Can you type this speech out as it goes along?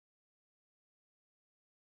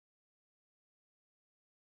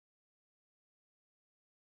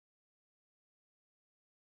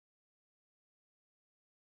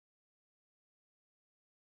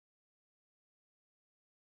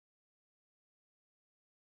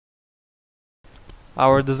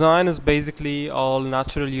Our design is basically all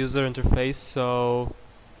natural user interface, so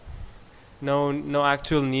no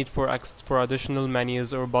actual need for additional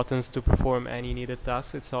menus or buttons to perform any needed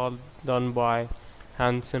tasks. It's all done by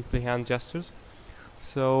simply hand gestures.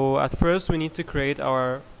 So at first we need to create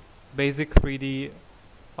our basic 3D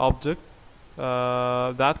object.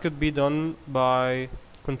 That could be done by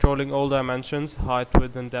controlling all dimensions, height,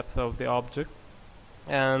 width, and depth of the object.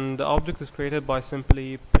 And the object is created by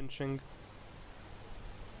simply pinching.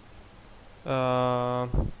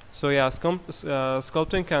 So yeah,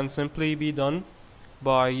 sculpting can simply be done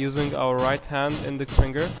by using our right hand index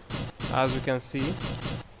finger, as we can see.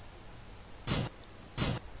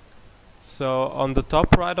 So on the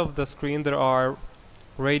top right of the screen there are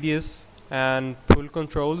radius and pull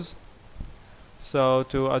controls. So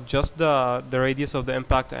to adjust the radius of the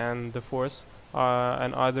impact and the force,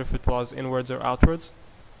 and either if it was inwards or outwards.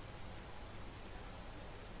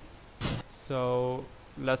 So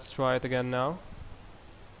let's try it again now.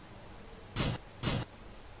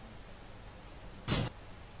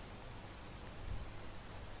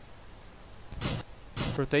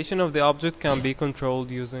 Rotation of the object can be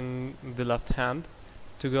controlled using the left hand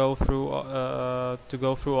to go through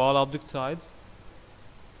all object sides.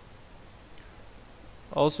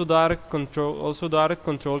 Also direct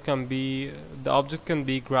control can be, the object can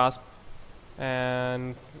be grasped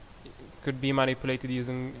and could be manipulated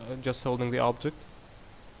using just holding the object.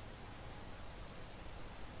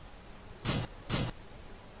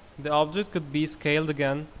 The object could be scaled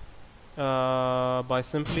again by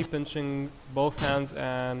simply pinching both hands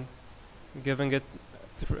and giving it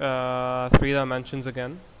 3 dimensions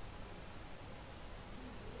again.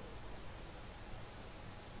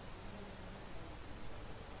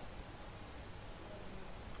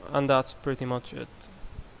 And that's pretty much it.